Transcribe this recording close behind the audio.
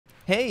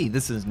Hey,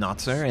 this is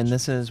Notser, and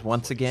this is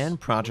once again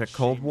Project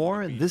Cold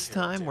War. This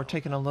time we're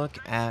taking a look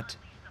at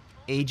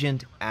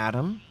Agent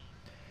Adam.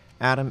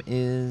 Adam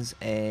is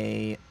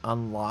a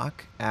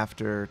unlock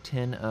after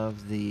 10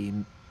 of the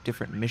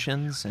different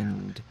missions,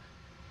 and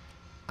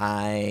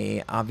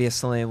I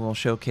obviously will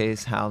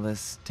showcase how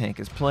this tank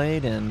is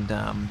played, and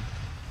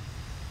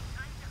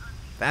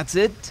that's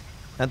it.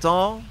 That's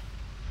all.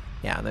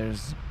 Yeah,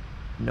 there's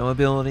no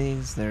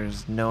abilities,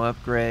 there's no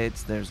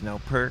upgrades, there's no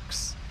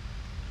perks.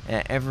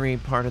 Every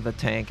part of the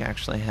tank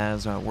actually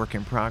has a work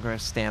in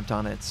progress stamped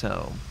on it,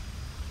 so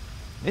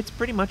it's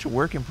pretty much a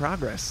work in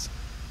progress.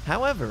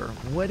 However,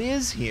 what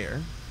is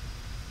here,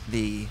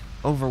 the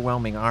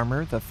overwhelming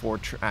armor, the 4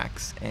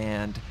 tracks,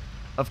 and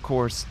of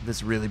course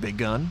this really big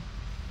gun,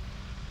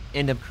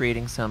 end up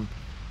creating some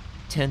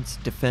tense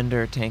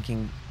defender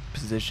tanking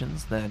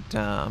positions that,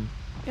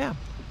 yeah.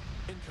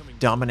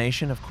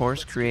 Domination, of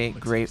course, create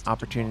great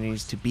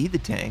opportunities to be the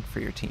tank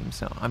for your team,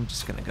 so I'm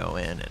just going to go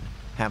in and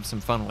have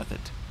some fun with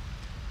it.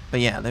 But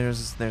yeah,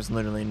 there's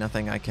literally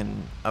nothing I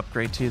can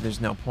upgrade to.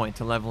 There's no point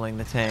to leveling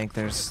the tank.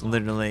 There's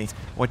literally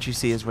what you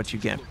see is what you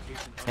get.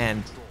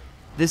 And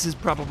this is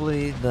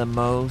probably the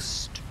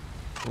most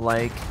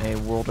like a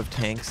World of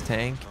Tanks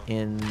tank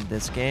in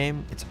this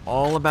game. It's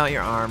all about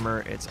your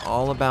armor. It's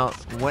all about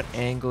what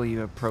angle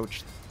you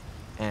approach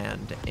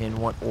and in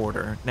what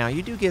order. Now,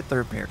 you do get the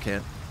repair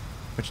kit,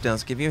 which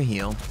does give you a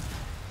heal.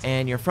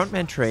 And your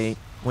frontman trait,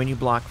 when you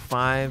block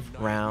 5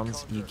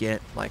 rounds, you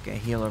get like a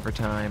heal over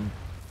time.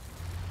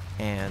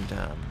 And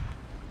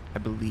I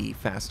believe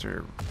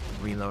faster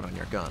reload on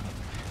your gun.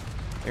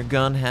 Your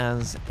gun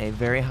has a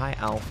very high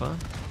alpha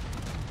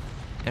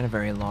and a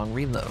very long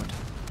reload,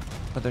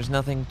 but there's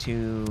nothing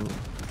to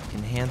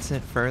enhance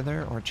it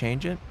further or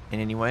change it in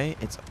any way.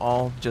 It's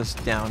all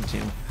just down to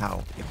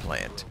how you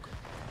play it.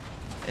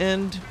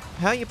 And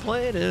how you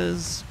play it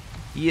is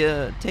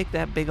you take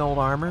that big old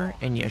armor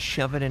and you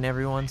shove it in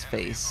everyone's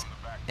face.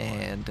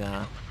 And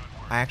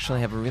I actually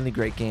have a really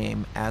great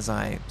game as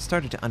I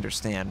started to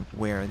understand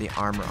where the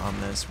armor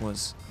on this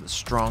was the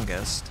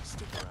strongest.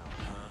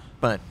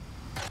 But,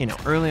 you know,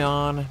 early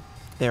on,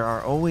 there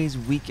are always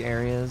weak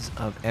areas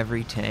of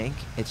every tank.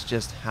 It's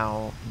just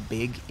how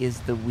big is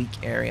the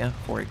weak area.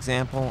 For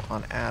example,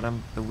 on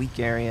Adam, the weak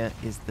area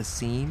is the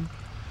seam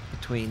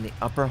between the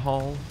upper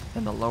hull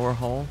and the lower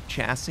hull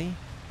chassis.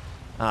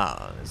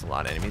 There's a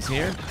lot of enemies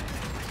here.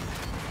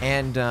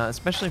 And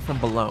especially from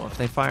below. If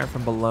they fire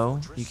from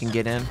below, you can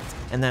get in.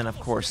 And then, of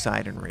course,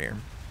 side and rear.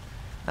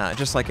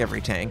 Just like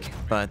every tank.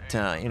 But,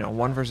 you know,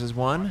 1 versus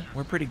 1,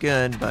 we're pretty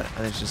good, but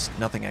there's just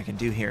nothing I can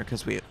do here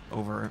because we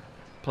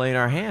overplayed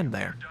our hand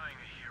there.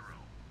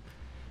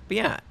 But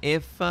yeah,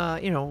 if,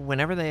 you know,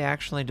 whenever they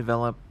actually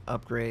develop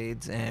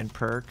upgrades and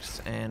perks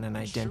and an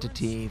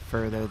identity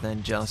further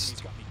than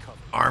just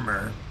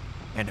armor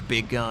and a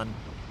big gun,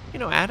 you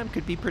know, Adam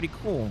could be pretty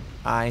cool.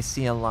 I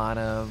see a lot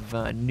of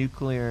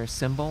nuclear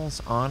symbols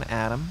on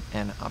Adam,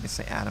 and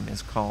obviously Adam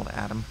is called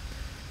Adam.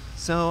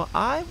 So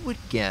I would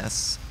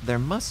guess there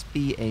must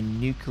be a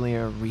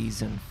nuclear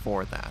reason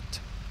for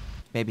that.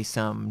 Maybe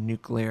some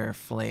nuclear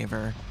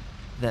flavor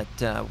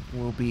that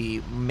will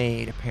be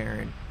made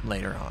apparent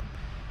later on.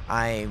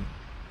 I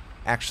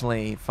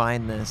actually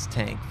find this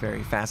tank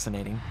very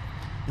fascinating.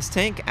 This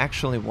tank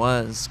actually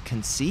was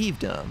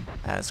conceived of,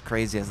 as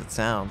crazy as it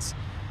sounds,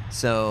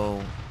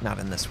 so, not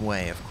in this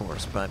way, of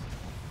course, but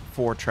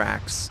 4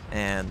 tracks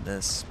and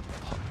this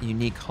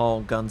unique hull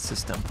gun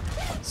system.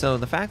 So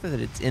the fact that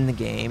it's in the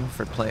game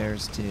for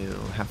players to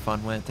have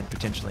fun with and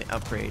potentially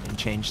upgrade and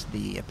change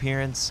the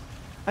appearance,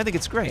 I think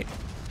it's great.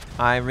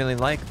 I really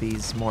like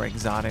these more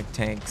exotic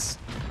tanks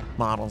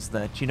models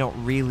that you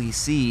don't really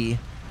see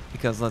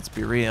because, let's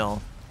be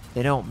real,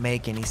 they don't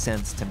make any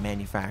sense to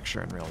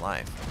manufacture in real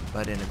life.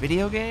 But in a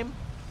video game,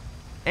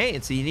 hey,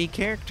 it's a unique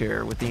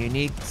character with a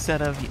unique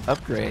set of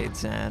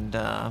upgrades,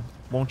 and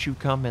won't you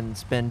come and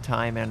spend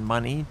time and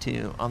money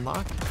to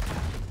unlock?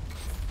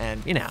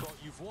 And, you know,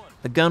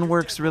 the gun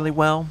works really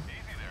well.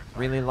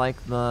 Really like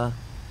the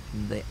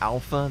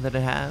alpha that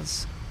it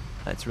has.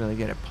 It's really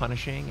good at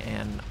punishing,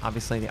 and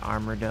obviously the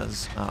armor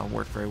does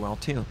work very well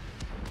too.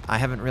 I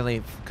haven't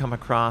really come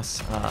across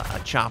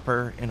a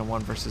chopper in a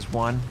 1 versus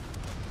 1,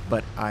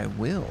 but I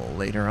will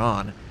later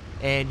on.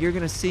 And you're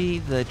going to see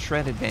the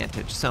tread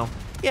advantage. So,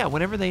 yeah,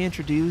 whenever they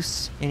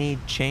introduce any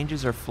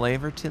changes or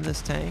flavor to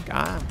this tank,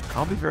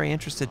 I'll be very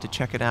interested to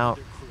check it out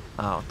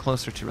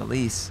closer to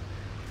release.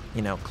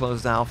 You know,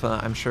 closed alpha,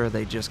 I'm sure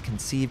they just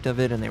conceived of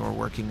it and they were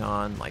working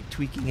on, like,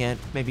 tweaking it,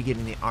 maybe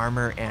getting the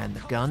armor and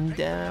the gun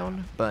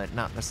down, but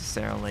not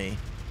necessarily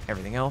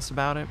everything else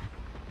about it.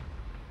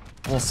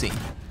 We'll see.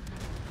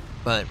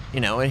 But, you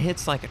know, it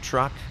hits like a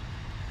truck,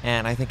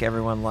 and I think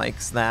everyone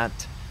likes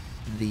that.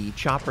 The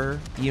chopper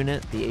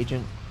unit, the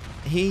agent,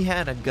 he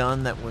had a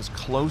gun that was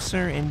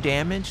closer in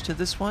damage to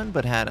this one,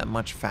 but had a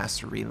much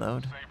faster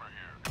reload.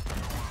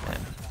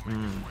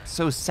 And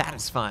so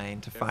satisfying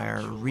to fire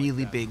a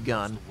really big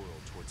gun.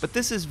 But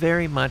this is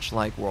very much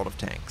like World of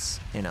Tanks.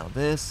 You know,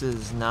 this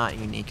is not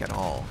unique at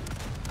all.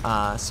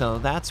 So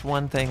that's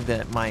one thing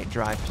that might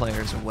drive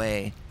players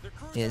away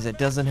is it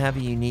doesn't have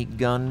a unique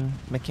gun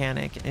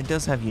mechanic. It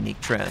does have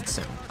unique treads,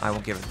 and I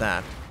will give it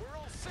that.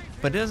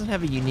 But it doesn't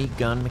have a unique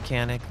gun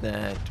mechanic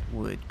that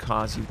would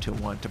cause you to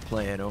want to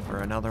play it over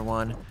another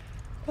one.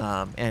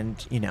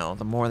 And, you know,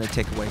 the more they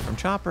take away from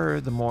Chopper,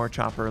 the more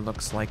Chopper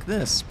looks like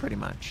this, pretty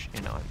much.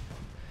 You know,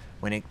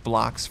 when it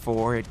blocks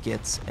 4, it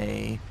gets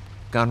a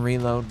gun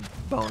reload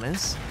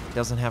bonus. It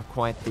doesn't have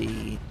quite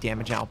the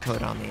damage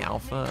output on the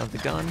alpha of the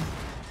gun.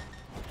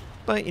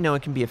 But, you know,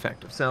 it can be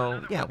effective.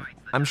 So, yeah,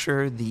 I'm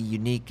sure the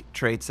unique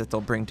traits that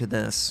they'll bring to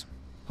this,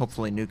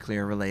 hopefully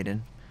nuclear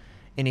related.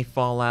 Any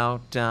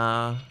Fallout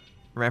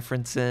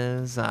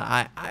references,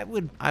 I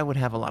would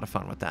have a lot of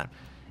fun with that.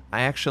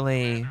 I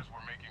actually,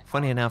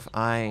 funny enough,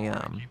 I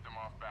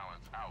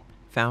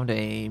found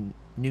a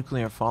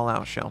nuclear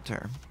fallout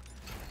shelter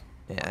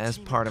as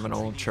part of an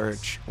old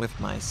church with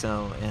my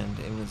so, and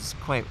it was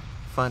quite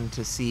fun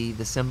to see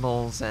the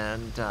symbols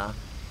and,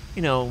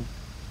 you know,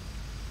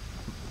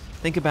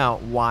 think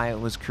about why it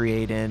was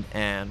created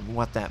and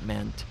what that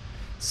meant.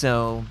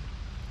 So,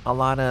 a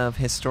lot of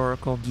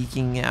historical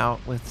geeking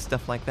out with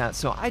stuff like that.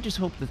 So I just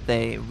hope that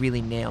they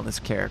really nail this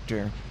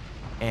character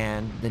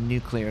and the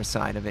nuclear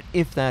side of it,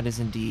 if that is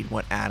indeed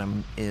what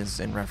Adam is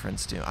in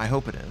reference to. I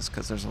hope it is,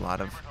 because there's a lot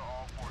of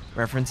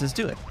references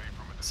to it.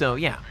 So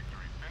yeah,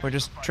 we're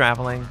just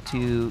traveling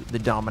to the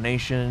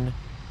Domination.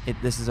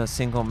 This is a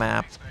single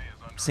map,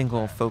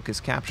 single focus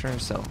capture,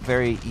 so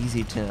very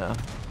easy to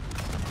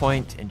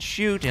point and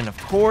shoot, and of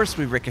course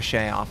we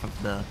ricochet off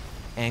of the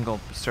angled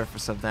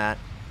surface of that.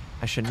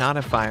 I should not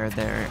have fired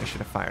there. I should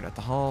have fired at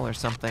the hull or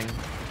something.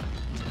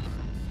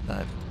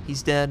 But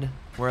he's dead.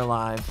 We're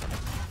alive.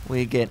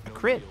 We get a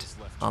crit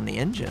on the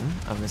engine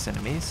of this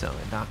enemy, so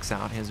it knocks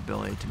out his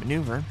ability to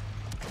maneuver.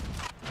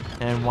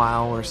 And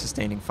while we're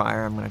sustaining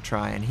fire, I'm going to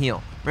try and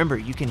heal. Remember,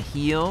 you can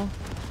heal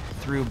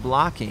through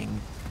blocking.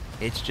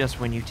 It's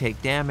just when you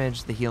take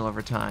damage, the heal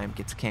over time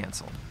gets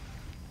canceled.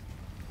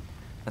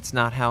 That's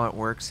not how it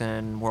works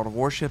in World of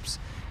Warships.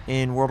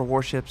 In World of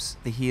Warships,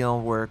 the heal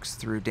works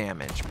through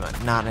damage,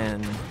 but not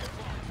in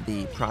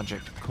the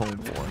Project Cold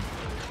War.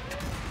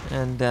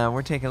 And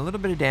we're taking a little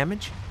bit of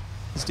damage.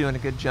 He's doing a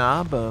good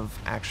job of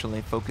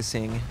actually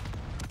focusing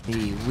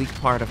the weak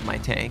part of my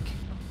tank.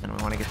 And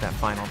we want to get that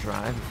final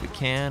drive if we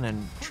can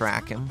and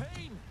track him.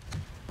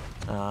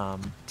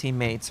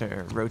 Teammates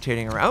are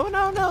rotating around.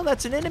 Oh, no,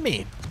 that's an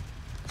enemy.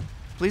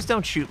 Please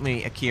don't shoot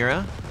me,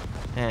 Akira.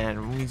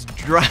 And he's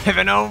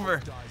driving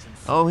over.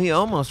 Oh, he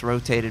almost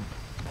rotated.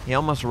 He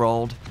almost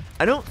rolled.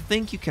 I don't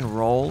think you can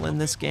roll in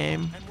this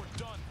game.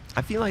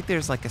 I feel like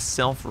there's like a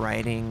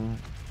self-righting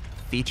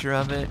feature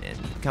of it. It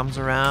comes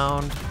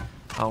around.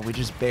 Oh, we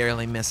just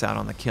barely miss out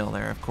on the kill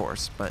there, of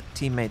course. But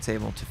teammate's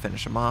able to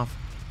finish him off.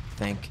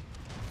 Thank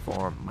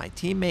for my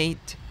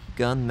teammate.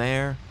 Gun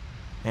there.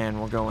 And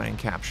we'll go in and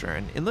capture.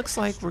 And it looks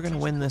like we're going to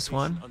win this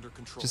one.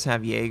 Just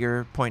have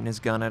Jaeger pointing his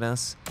gun at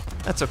us.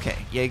 That's okay.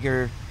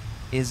 Jaeger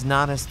is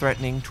not as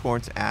threatening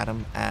towards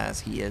Adam as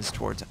he is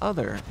towards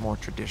other more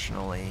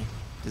traditionally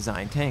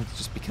designed tanks,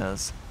 just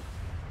because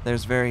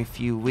there's very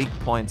few weak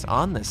points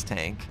on this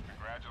tank,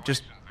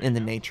 just in the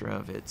nature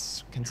of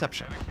its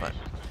conception. But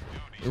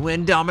we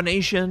win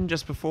Domination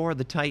just before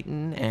the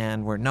Titan,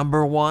 and we're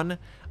 #1.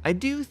 I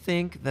do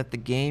think that the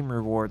game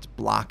rewards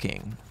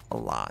blocking a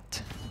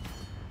lot,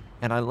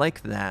 and I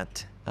like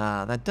that.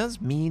 That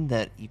does mean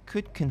that you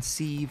could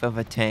conceive of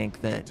a tank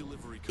that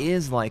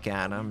is like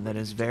Adam, that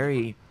is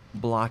very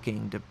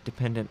blocking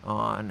dependent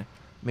on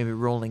maybe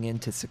rolling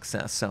into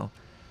success. So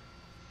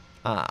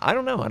I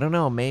don't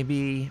know,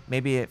 maybe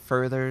it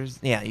furthers.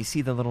 Yeah, you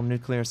see the little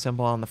nuclear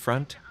symbol on the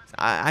front.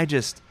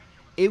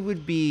 It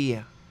would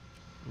be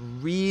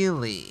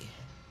really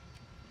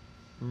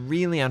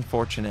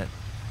unfortunate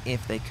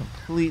if they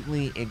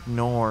completely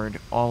ignored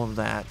all of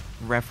that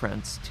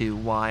reference to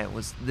why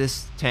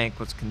this tank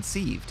was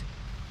conceived.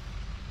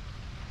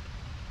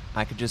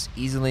 I could just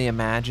easily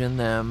imagine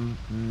them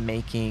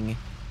making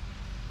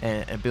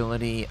an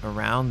ability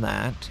around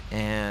that,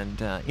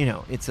 and you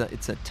know, it's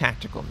a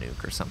tactical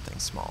nuke or something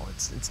small.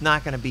 It's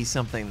not going to be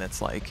something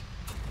that's like,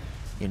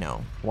 you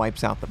know,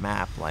 wipes out the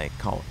map like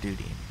Call of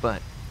Duty,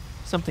 but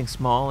something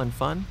small and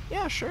fun.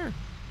 Yeah, sure.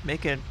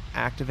 Make it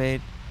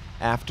activate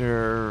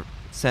after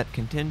set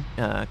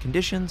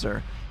conditions,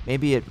 or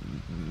maybe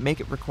make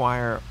it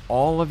require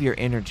all of your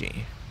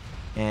energy,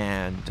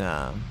 and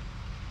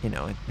you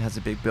know, it has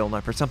a big build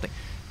up or something.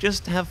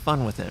 Just have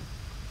fun with it.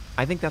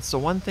 I think that's the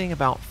one thing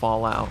about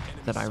Fallout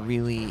that I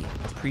really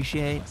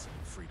appreciate,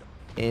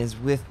 is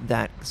with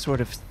that sort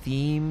of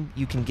theme,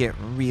 you can get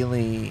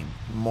really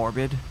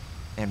morbid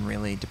and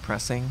really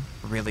depressing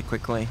really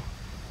quickly,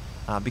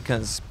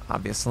 because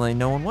obviously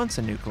no one wants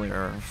a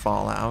nuclear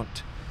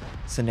Fallout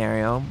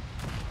scenario.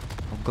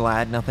 I'm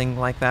glad nothing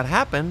like that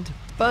happened,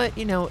 but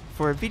you know,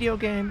 for a video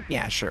game,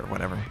 yeah, sure,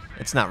 whatever.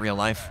 It's not real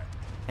life,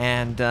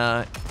 and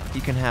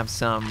you can have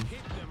some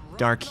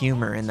dark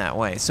humor in that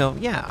way. So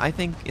yeah, I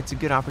think it's a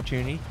good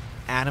opportunity.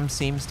 Adam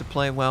seems to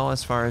play well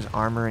as far as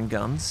armor and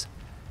guns.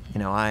 You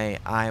know,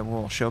 I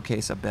will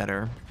showcase a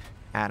better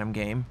Adam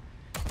game.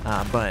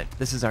 But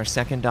this is our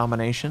second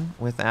domination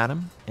with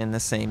Adam in the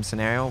same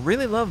scenario.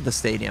 Really love the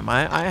stadium.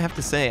 I have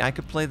to say, I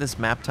could play this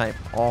map type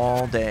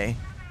all day.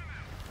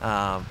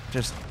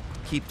 Just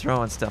keep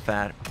throwing stuff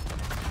at it,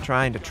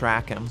 trying to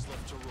track him.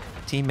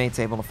 Teammates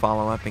able to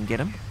follow up and get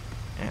him,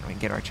 and we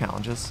get our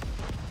challenges.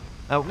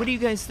 What do you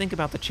guys think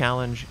about the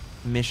challenge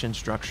mission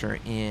structure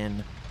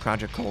in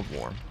Project Cold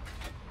War?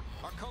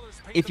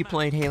 If you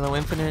played Halo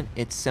Infinite,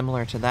 it's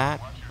similar to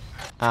that.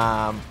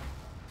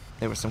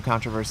 There was some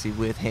controversy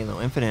with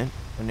Halo Infinite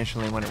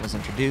initially when it was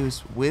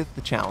introduced with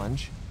the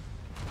challenge.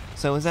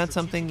 So is that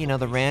something, you know,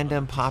 the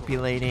random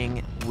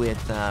populating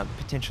with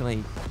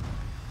potentially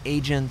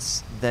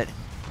agents that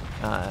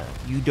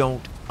you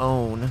don't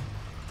own?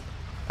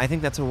 I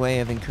think that's a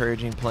way of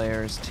encouraging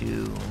players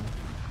to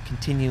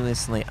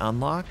continuously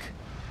unlock.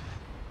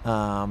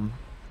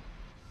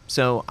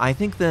 So I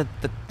think that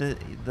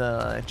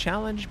the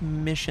challenge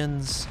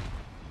missions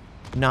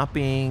not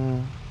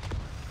being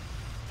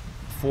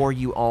for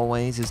you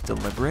always is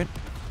deliberate.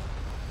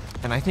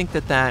 And I think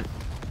that,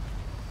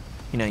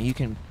 you know, you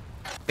can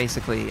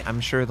basically,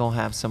 I'm sure they'll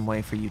have some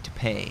way for you to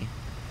pay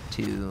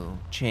to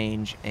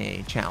change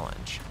a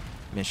challenge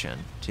mission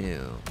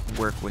to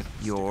work with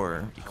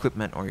your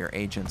equipment or your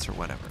agents or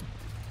whatever.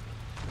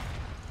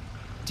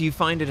 Do you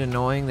find it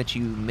annoying that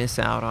you miss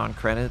out on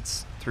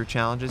credits through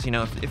challenges? You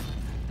know, if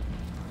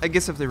I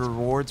guess if the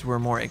rewards were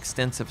more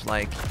extensive,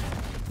 like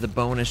the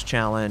bonus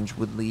challenge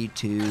would lead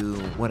to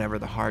whatever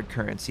the hard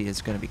currency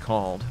is going to be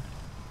called,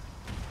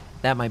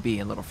 that might be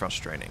a little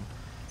frustrating,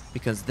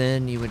 because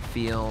then you would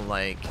feel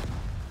like,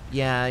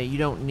 yeah, you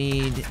don't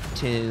need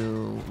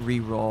to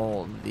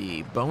re-roll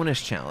the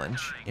bonus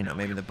challenge. You know,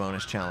 maybe the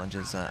bonus challenge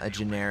is a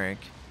generic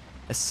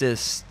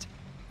assist,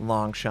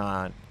 long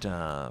shot,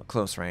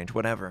 close range,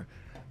 whatever.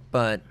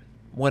 But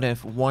what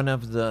if one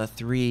of the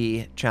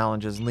 3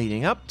 challenges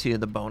leading up to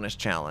the bonus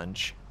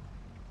challenge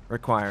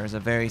requires a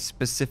very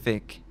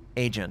specific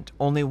agent?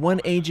 Only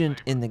one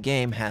agent in the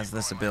game has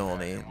this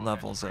ability,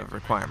 levels of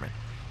requirement.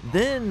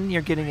 Then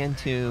you're getting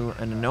into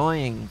an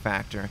annoying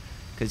factor,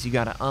 because you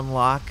got to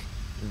unlock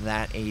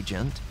that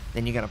agent,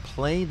 then you got to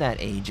play that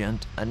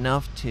agent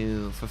enough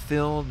to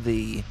fulfill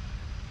the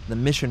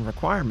mission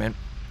requirement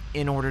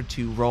in order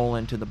to roll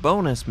into the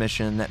bonus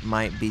mission that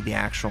might be the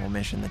actual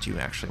mission that you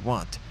actually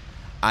want.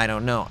 I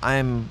don't know.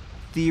 I'm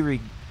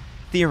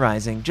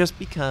theorizing just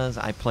because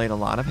I played a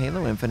lot of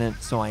Halo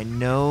Infinite, so I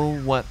know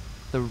what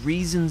the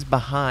reasons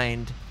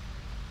behind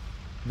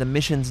the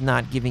missions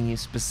not giving you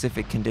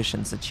specific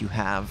conditions that you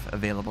have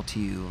available to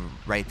you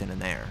right then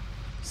and there.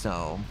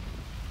 So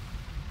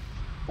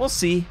we'll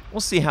see.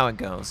 We'll see how it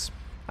goes.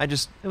 It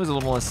was a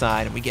little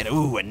aside, and we get,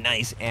 ooh, a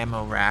nice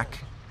ammo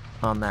rack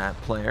on that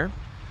player.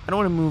 I don't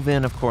want to move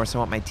in, of course. I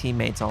want my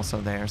teammates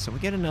also there. So we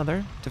get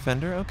another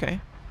defender.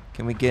 Okay.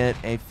 Can we get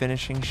a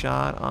finishing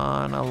shot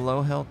on a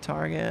low health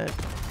target?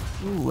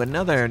 Ooh,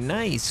 another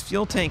nice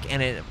fuel tank,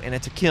 and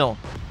it's a kill.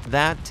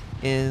 That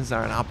is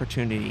an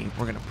opportunity.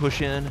 We're going to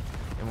push in,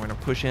 and we're going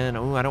to push in.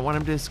 Ooh, I don't want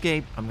him to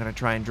escape. I'm going to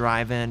try and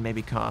drive in,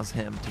 maybe cause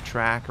him to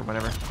track or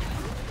whatever.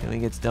 And he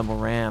gets double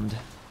rammed.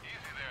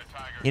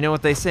 You know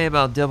what they say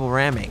about double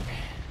ramming?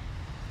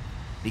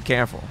 Be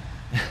careful.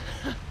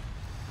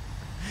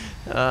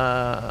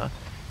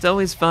 It's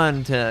always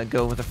fun to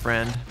go with a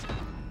friend.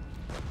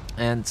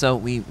 And so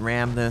we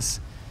ram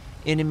this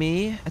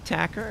enemy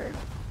attacker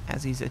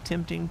as he's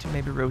attempting to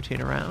maybe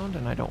rotate around,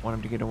 and I don't want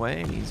him to get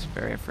away. He's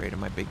very afraid of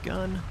my big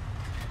gun.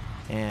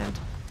 And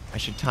I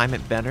should time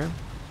it better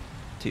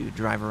to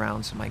drive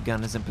around so my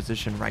gun is in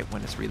position right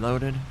when it's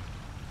reloaded.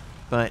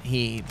 But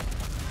he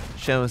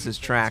shows his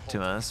track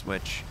to us,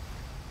 which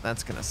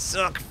that's gonna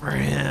suck for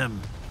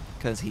him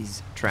because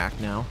he's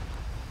tracked now.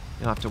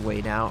 You'll have to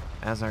wait out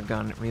as our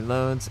gun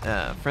reloads.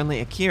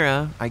 Friendly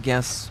Akira, I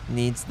guess,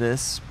 needs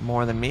this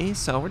more than me,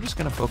 so we're just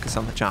gonna focus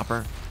on the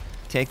chopper.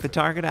 Take the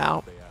target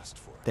out.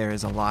 There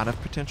is a lot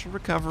of potential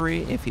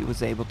recovery if he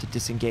was able to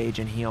disengage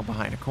and heal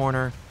behind a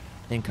corner,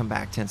 then come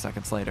back 10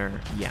 seconds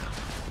later. Yeah,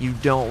 you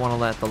don't want to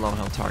let the low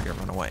health target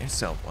run away.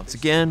 So once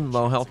again,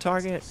 low health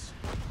target.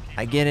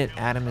 I get it,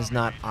 Adam is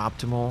not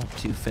optimal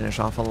to finish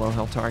off a low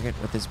health target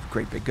with his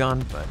great big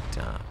gun, but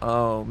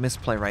oh,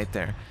 misplay right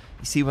there.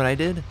 You see what I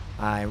did?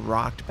 I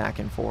rocked back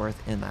and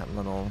forth in that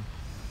little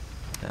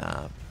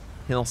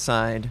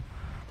hillside,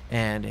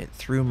 and it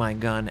threw my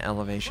gun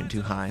elevation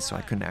too high, so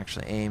I couldn't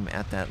actually aim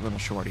at that little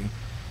shorty.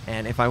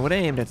 And if I would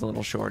have aimed at the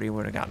little shorty,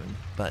 would have gotten him.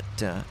 But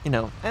you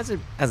know, as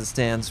it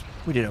stands,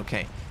 we did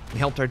okay. We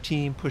helped our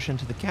team push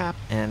into the cap,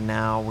 and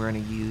now we're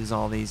going to use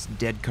all these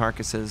dead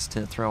carcasses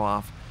to throw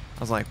off. I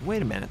was like,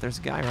 wait a minute, there's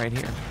a guy right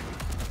here.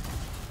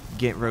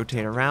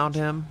 Rotate around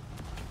him.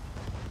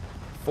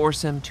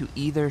 Force him to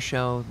either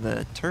show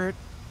the turret,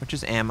 which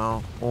is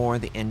ammo, or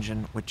the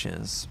engine, which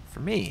is for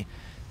me.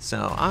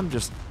 So I'm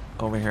just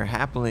over here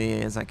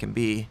happily as I can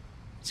be.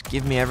 Just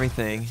give me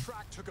everything.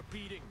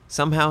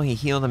 Somehow he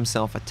healed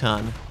himself a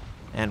ton,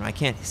 and I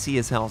can't see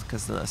his health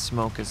because the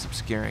smoke is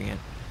obscuring it.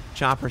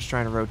 Chopper's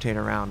trying to rotate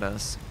around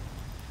us.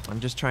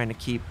 I'm just trying to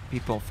keep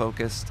people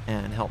focused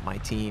and help my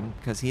team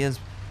because he is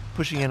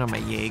pushing in on my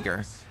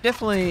Jaeger.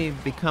 definitely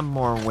become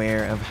more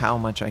aware of how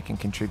much I can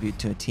contribute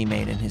to a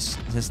teammate in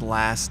his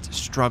last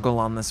struggle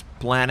on this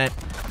planet.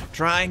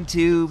 Trying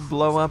to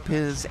blow up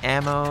his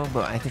ammo,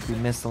 but I think we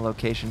missed the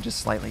location just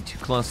slightly too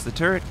close to the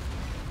turret.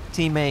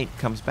 Teammate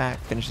comes back,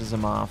 finishes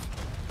him off,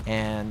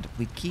 and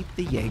we keep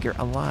the Jaeger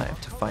alive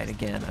to fight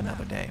again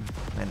another day.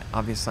 And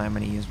obviously I'm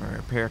going to use my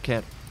repair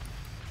kit.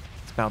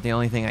 It's about the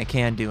only thing I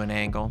can do in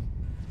Angle.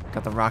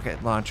 Got the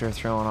rocket launcher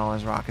throwing all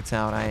his rockets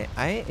out.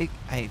 I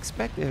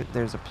expect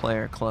there's a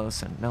player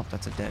close, and nope,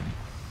 that's a dead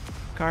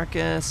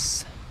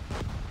carcass.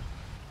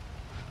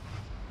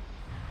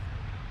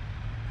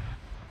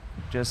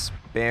 Just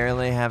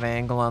barely have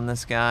Angle on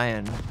this guy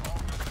and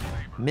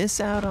miss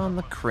out on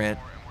the crit,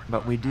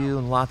 but we do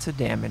lots of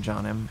damage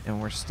on him,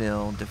 and we're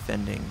still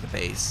defending the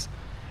base.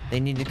 They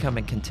need to come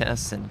and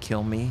contest and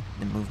kill me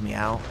and move me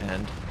out,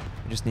 and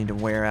we just need to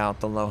wear out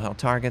the low health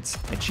targets.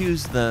 I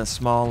choose the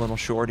small little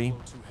shorty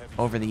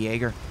over the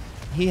Jaeger.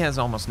 He has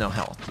almost no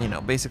health. You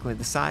know, basically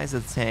the size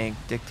of the tank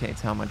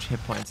dictates how much hit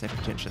points they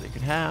potentially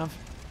could have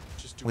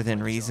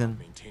within reason.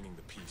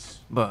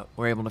 But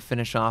we're able to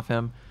finish off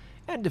him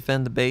and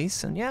defend the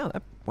base, and yeah,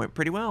 that went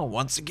pretty well.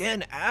 Once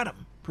again,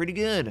 Adam, pretty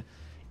good.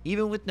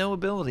 Even with no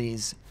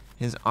abilities,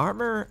 his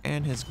armor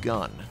and his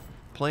gun,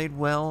 played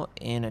well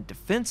in a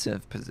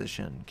defensive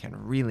position, can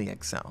really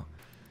excel.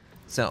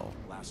 So,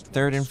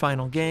 third and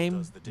final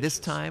game. This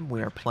time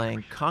we are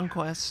playing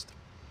Conquest,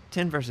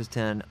 10 versus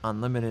 10,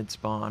 unlimited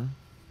spawn.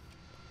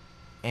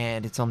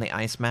 And it's on the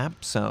ice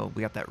map, so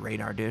we got that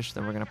radar dish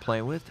that we're going to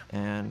play with,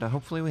 and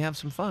hopefully we have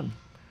some fun.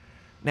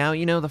 Now,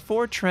 you know, the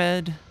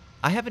 4-tread,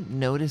 I haven't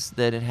noticed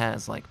that it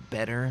has like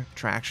better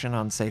traction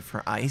on, say,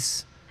 for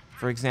ice,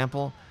 for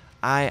example.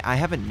 I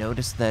haven't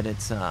noticed that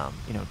it's,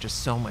 you know,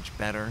 just so much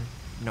better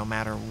no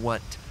matter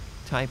what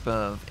type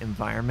of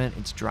environment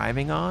it's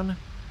driving on.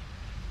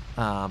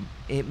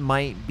 It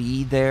might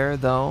be there,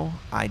 though.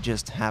 I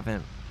just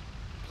haven't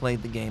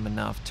played the game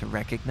enough to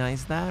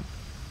recognize that.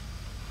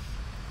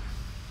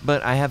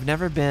 But I have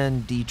never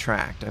been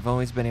detracked. I've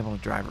always been able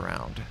to drive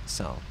around.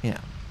 So,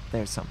 yeah,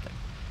 there's something.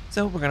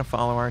 So we're going to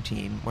follow our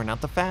team. We're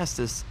not the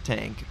fastest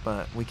tank,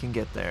 but we can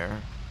get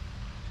there.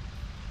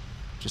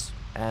 Just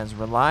as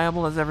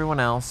reliable as everyone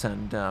else,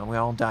 and we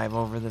all dive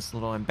over this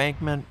little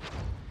embankment,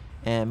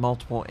 and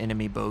multiple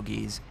enemy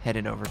bogeys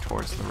headed over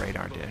towards the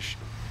radar dish.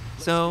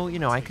 So, you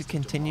know, I could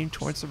continue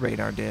towards the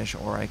radar dish,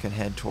 or I could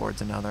head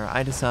towards another.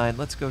 I decide,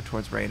 let's go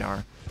towards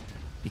radar,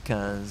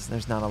 because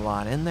there's not a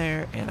lot in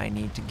there, and I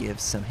need to give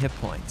some hit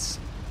points.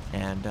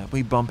 And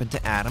we bump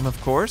into Adam,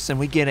 of course, and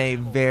we get a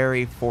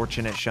very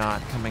fortunate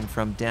shot coming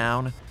from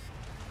down.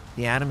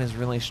 The Adam is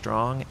really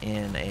strong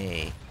in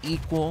a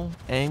equal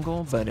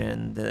angle, but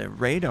in the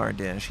radar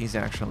dish, he's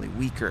actually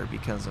weaker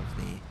because of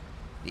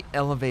the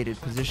elevated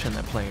position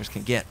that players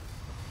can get.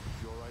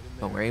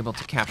 But we're able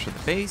to capture the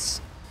base.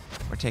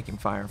 We're taking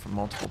fire from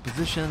multiple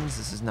positions.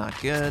 This is not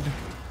good.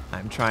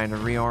 I'm trying to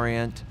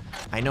reorient.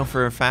 I know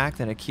for a fact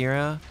that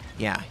Akira,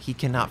 yeah, he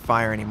cannot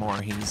fire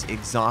anymore. He's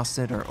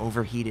exhausted or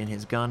overheated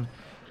his gun.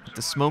 With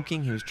the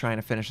smoking, he was trying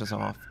to finish us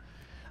off.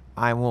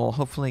 I will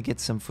hopefully get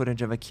some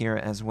footage of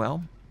Akira as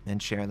well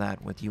and share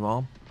that with you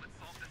all.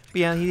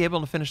 But yeah, he's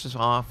able to finish us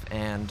off,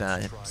 and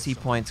C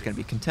point's going to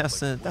be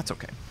contested. That's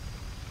okay.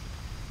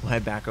 We'll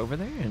head back over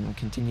there and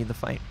continue the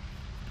fight.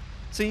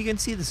 So you can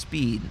see the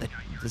speed.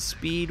 The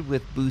speed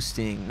with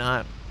boosting,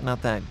 not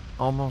that,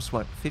 almost,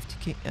 what,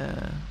 50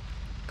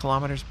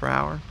 kilometers per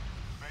hour?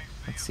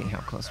 Let's see how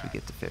close we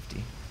get to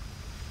 50.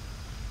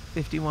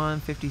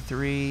 51,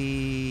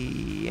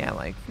 53, yeah,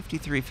 like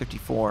 53,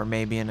 54,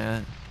 maybe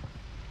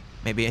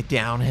a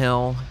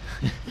downhill.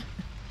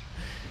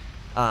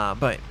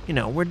 But, you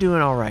know, we're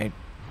doing all right.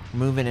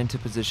 Moving into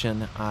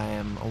position. I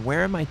am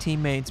aware of my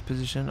teammates'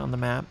 position on the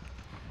map,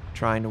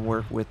 trying to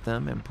work with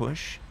them and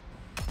push.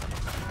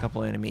 A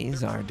couple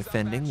enemies are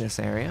defending this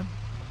area,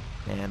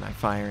 and I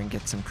fire and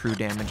get some crew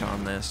damage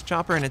on this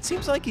chopper, and it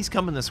seems like he's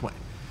coming this way.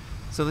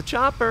 So the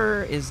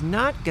chopper is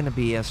not going to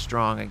be as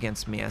strong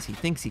against me as he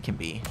thinks he can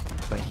be,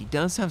 but he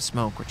does have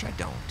smoke, which I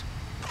don't.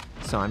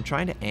 So I'm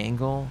trying to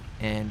angle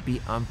and be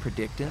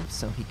unpredictable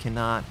so he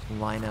cannot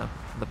line up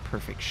the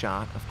perfect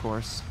shot, of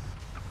course.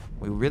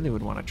 We really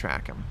would want to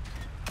track him.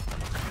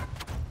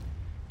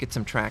 Get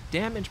some track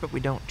damage, but we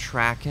don't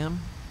track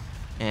him.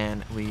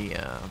 And we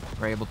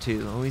are able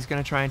to... Oh, he's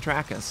going to try and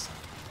track us.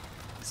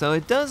 So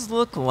it does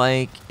look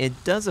like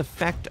it does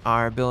affect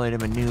our ability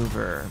to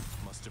maneuver.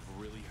 Must have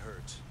really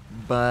hurt.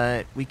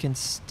 But we can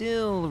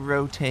still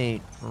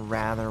rotate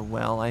rather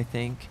well, I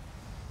think.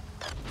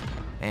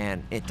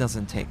 And it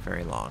doesn't take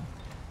very long.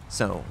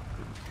 So,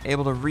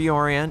 able to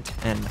reorient,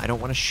 and I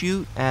don't want to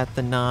shoot at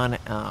the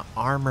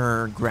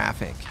non-armor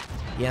graphic.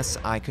 Yes,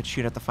 I could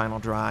shoot at the final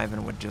drive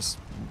and it would just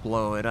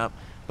blow it up.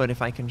 But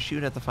if I can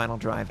shoot at the final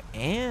drive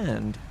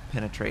and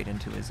penetrate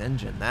into his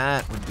engine,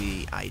 that would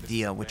be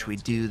ideal, which we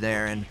do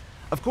there. And,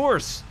 of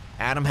course,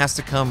 Adam has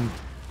to come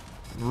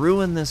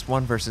ruin this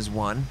 1 versus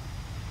 1.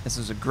 This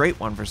is a great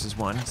 1 versus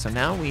 1. So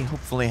now we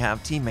hopefully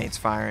have teammates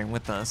firing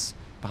with us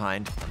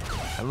behind.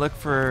 I look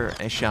for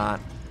a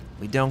shot.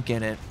 We don't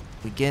get it.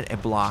 We get a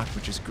block,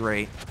 which is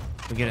great.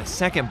 We get a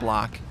second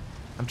block.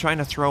 I'm trying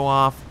to throw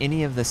off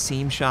any of the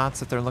seam shots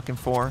that they're looking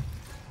for.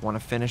 Want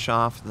to finish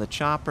off the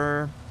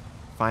chopper.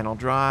 Final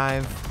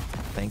drive.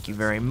 Thank you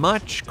very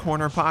much.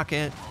 Corner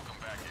pocket.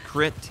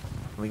 Crit.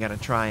 We got to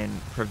try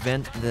and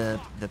prevent the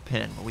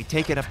pin. We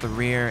take it up the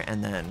rear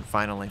and then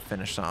finally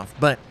finish off.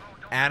 But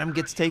Adam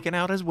gets taken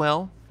out as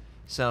well.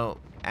 So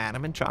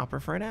Adam and Chopper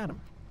for an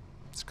Adam.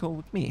 It's cool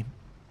with me.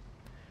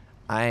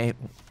 I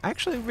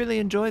actually really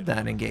enjoyed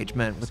that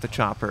engagement with the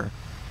Chopper.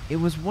 It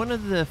was one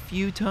of the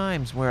few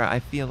times where I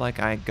feel like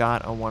I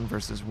got a 1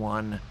 versus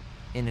 1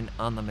 in an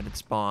unlimited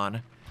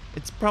spawn.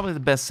 It's probably the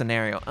best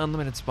scenario,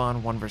 unlimited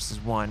spawn 1 versus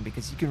 1,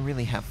 because you can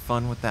really have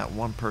fun with that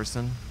one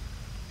person.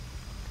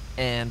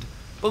 And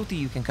both of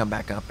you can come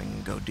back up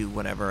and go do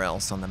whatever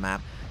else on the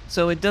map.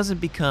 So it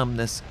doesn't become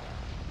this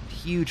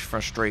huge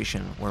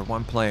frustration where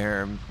one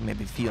player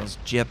maybe feels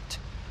gypped.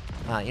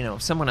 You know,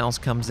 if someone else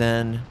comes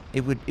in,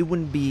 it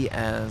wouldn't be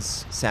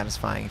as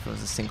satisfying if it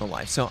was a single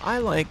life. So I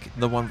like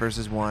the 1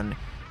 versus 1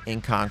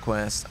 in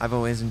Conquest. I've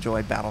always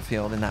enjoyed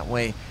Battlefield in that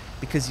way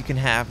because you can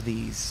have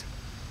these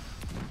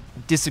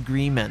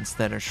disagreements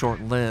that are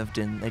short-lived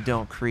and they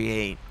don't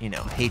create, you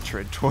know,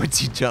 hatred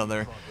towards each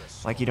other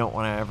like you don't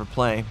want to ever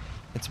play.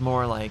 It's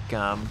more like,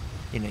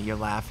 you know, you're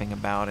laughing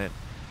about it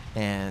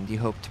and you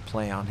hope to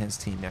play on his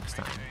team next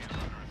time.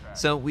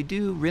 So we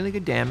do really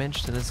good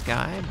damage to this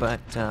guy, but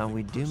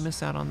we do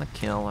miss out on the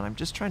kill, and I'm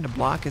just trying to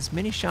block as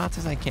many shots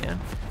as I can.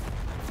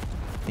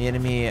 The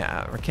enemy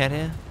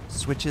Raketa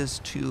switches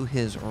to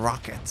his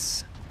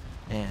rockets,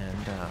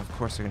 and of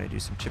course they're going to do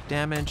some chip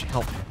damage,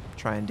 help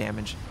try and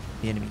damage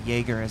the enemy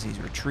Jaeger as he's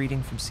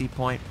retreating from C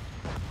point.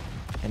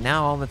 And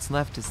now all that's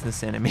left is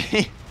this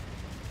enemy.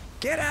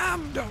 Get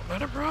him! Don't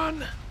let him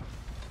run!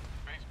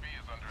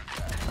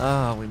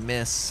 Oh, we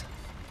miss.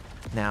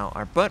 Now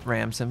our butt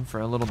rams him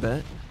for a little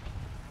bit.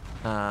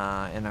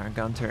 And our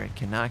gun turret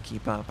cannot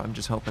keep up. I'm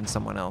just hoping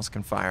someone else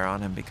can fire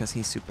on him because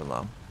he's super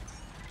low.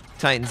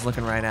 Titan's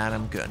looking right at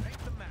him. Good.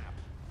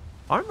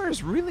 Armor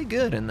is really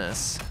good in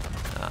this.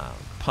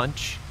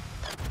 Punch.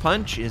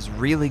 Punch is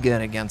really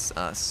good against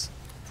us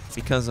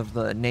because of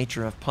the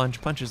nature of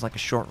Punch. Punch is like a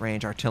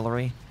short-range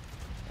artillery.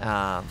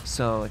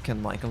 So it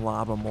can like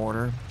lob a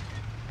mortar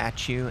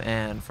at you,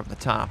 and from the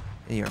top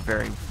you're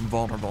very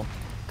vulnerable.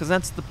 Because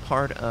that's the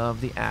part of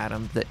the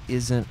Atom that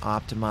isn't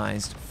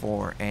optimized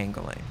for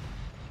angling.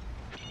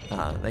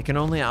 They can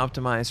only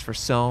optimize for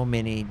so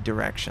many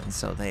directions,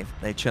 so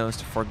they chose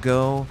to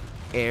forego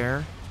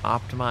air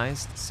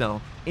optimized.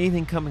 So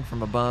anything coming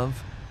from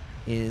above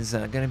is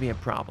going to be a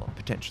problem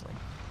potentially.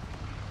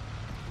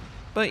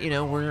 But you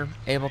know, we're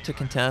able to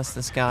contest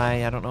this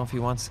guy. I don't know if he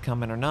wants to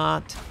come in or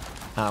not.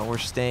 We're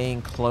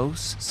staying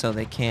close so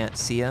they can't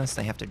see us.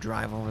 They have to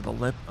drive over the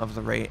lip of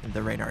the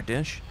radar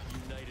dish.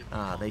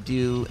 They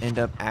do end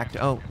up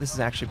oh, this is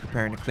actually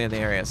preparing to clear the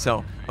area. So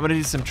I'm going to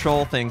do some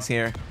troll things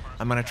here.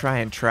 I'm going to try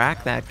and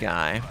track that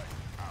guy.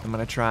 I'm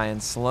going to try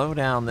and slow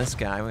down this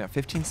guy. We got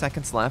 15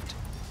 seconds left.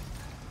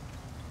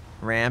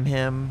 Ram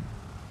him.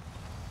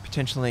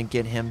 Potentially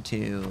get him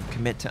to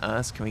commit to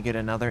us. Can we get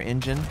another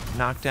engine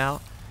knocked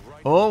out?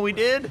 Oh, we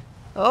did.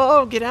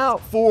 Oh, get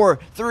out. 4,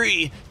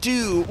 3,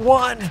 2,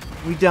 1.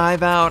 We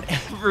dive out.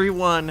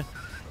 Everyone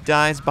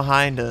dies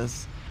behind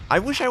us. I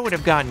wish I would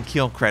have gotten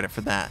kill credit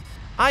for that.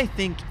 I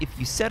think if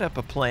you set up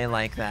a play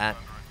like that,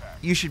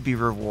 you should be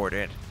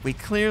rewarded.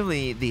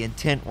 Clearly, the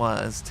intent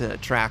was to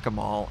track them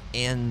all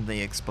in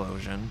the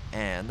explosion,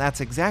 and that's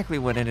exactly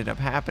what ended up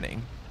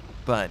happening.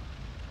 But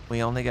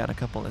we only got a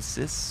couple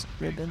assists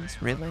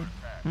ribbons, really?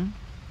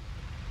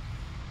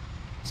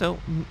 So,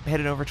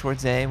 headed over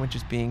towards A, which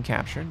is being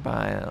captured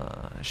by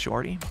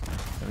Shorty.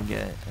 So we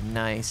get a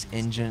nice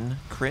engine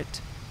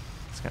crit.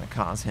 It's going to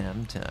cause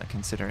him to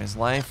consider his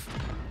life.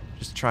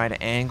 Just try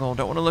to angle.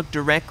 Don't want to look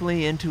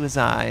directly into his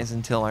eyes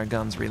until our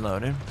gun's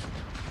reloaded.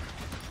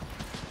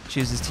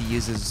 Chooses to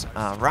use his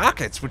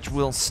rockets, which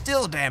will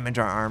still damage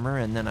our armor.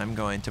 And then I'm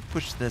going to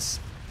push this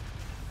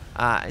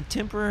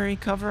temporary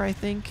cover, I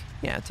think.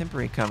 Yeah,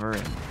 temporary cover,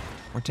 and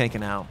we're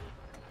taken out.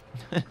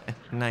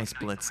 Nice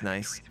blitz,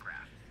 nice.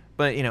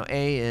 But, you know,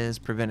 A is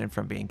prevented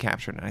from being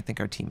captured, and I think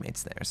our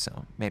teammate's there,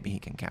 so maybe he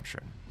can capture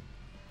him.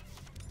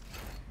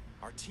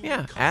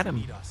 Yeah,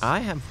 Adam, I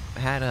have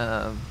had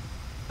a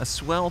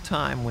swell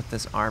time with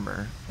this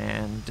armor,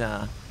 and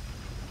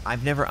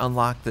I've never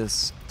unlocked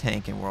this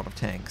tank in World of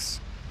Tanks,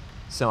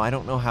 so I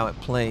don't know how it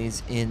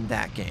plays in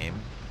that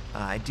game.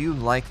 I do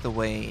like the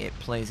way it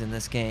plays in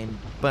this game,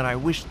 but I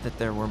wish that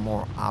there were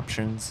more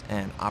options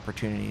and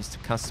opportunities to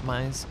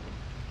customize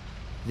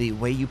the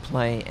way you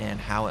play and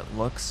how it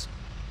looks.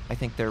 I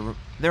think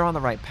they're on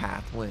the right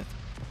path with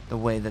the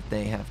way that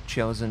they have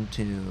chosen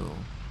to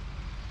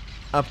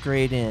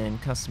upgrade and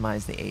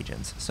customize the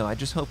agents. So I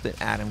just hope that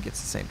Adam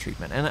gets the same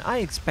treatment. And I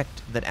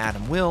expect that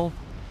Adam will,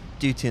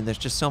 due to there's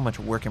just so much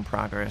work in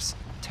progress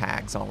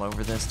tags all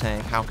over this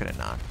tank. How could it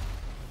not?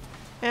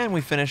 And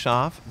we finish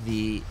off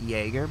the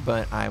Jaeger,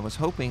 but I was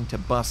hoping to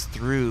bust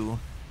through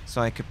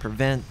so I could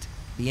prevent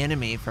the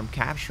enemy from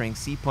capturing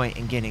C point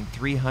and getting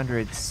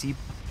 300 C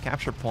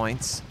capture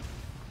points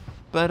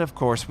But of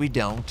course we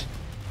don't.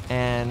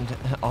 And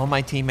all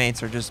my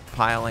teammates are just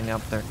piling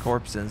up their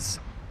corpses.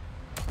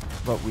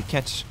 But we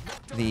catch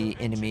the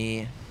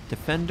enemy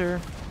defender.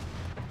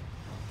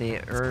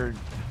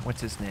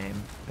 What's his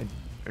name?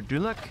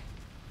 Erdulak?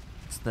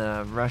 It's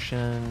the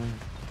Russian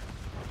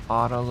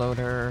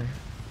autoloader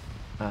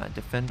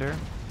defender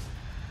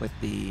with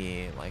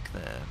the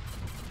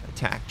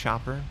attack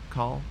chopper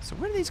call. So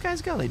where did these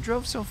guys go? They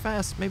drove so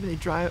fast. Maybe they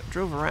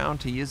drove around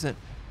to use it,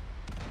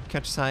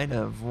 catch sight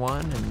of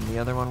one, and the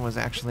other one was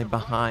actually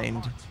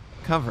behind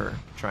cover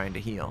trying to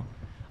heal.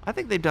 I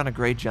think they've done a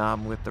great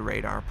job with the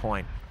radar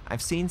point.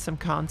 I've seen some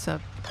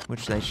concept,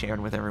 which they shared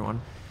with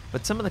everyone,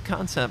 but some of the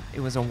concept, it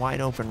was a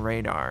wide open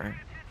radar,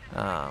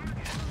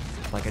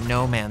 like a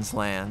no man's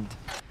land,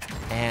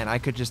 and I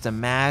could just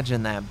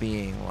imagine that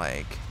being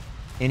like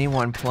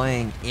anyone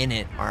playing in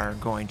it are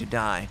going to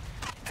die.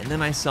 And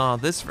then I saw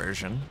this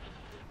version,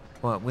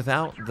 well,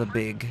 without the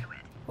big,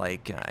 I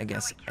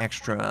guess,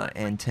 extra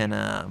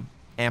antenna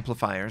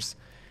amplifiers,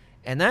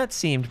 and that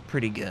seemed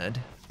pretty good,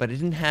 but it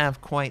didn't have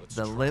quite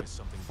the lip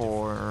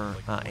for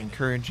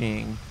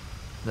encouraging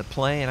the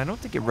play, and I don't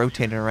think it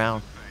rotated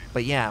around.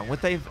 But yeah,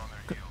 what they've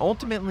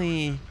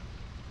ultimately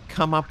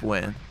come up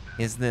with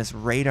is this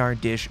radar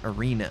dish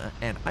arena,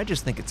 and I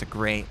just think it's a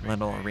great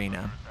little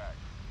arena.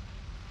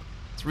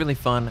 It's really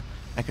fun.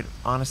 I could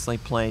honestly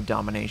play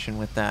Domination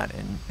with that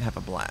and have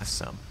a blast.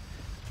 So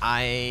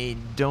I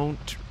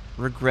don't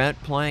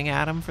regret playing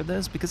Adam for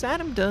this, because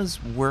Adam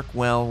does work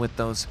well with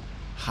those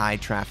high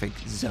traffic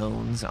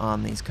zones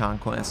on these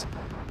conquests.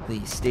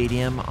 The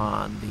stadium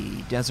on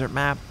the desert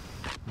map,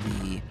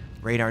 the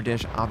radar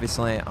dish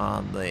obviously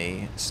on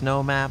the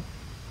snow map.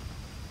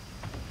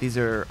 These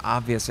are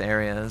obvious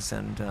areas,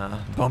 and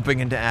bumping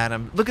into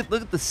Adam. Look at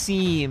the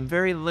seam.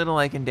 Very little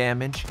I can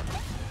damage.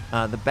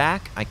 The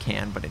back I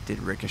can, but it did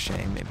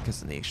ricochet, maybe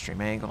because of the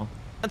extreme angle.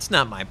 That's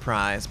not my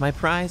prize. My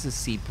prize is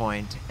C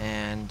point,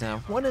 and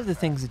one of the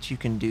things that you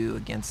can do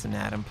against an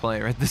Adam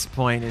player at this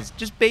point is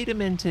just bait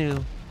him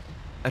into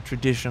a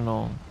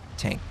traditional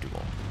tank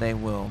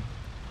duel.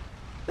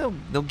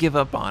 They'll give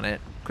up on it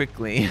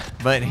quickly.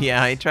 But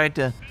yeah, I tried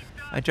to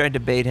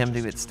bait him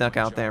to get stuck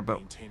out there, but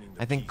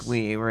I think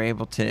we were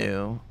able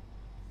to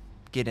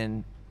get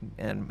in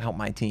and help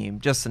my team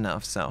just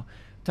enough. So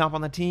top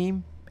on the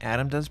team,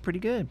 Adam does pretty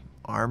good.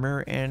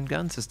 Armor and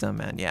gun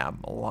system, and yeah,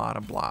 a lot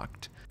of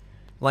blocked.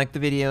 Like the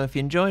video if you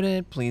enjoyed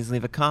it. Please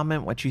leave a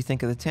comment what you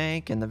think of the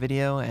tank and the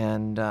video,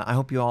 and I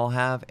hope you all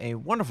have a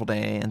wonderful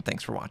day, and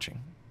thanks for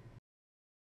watching.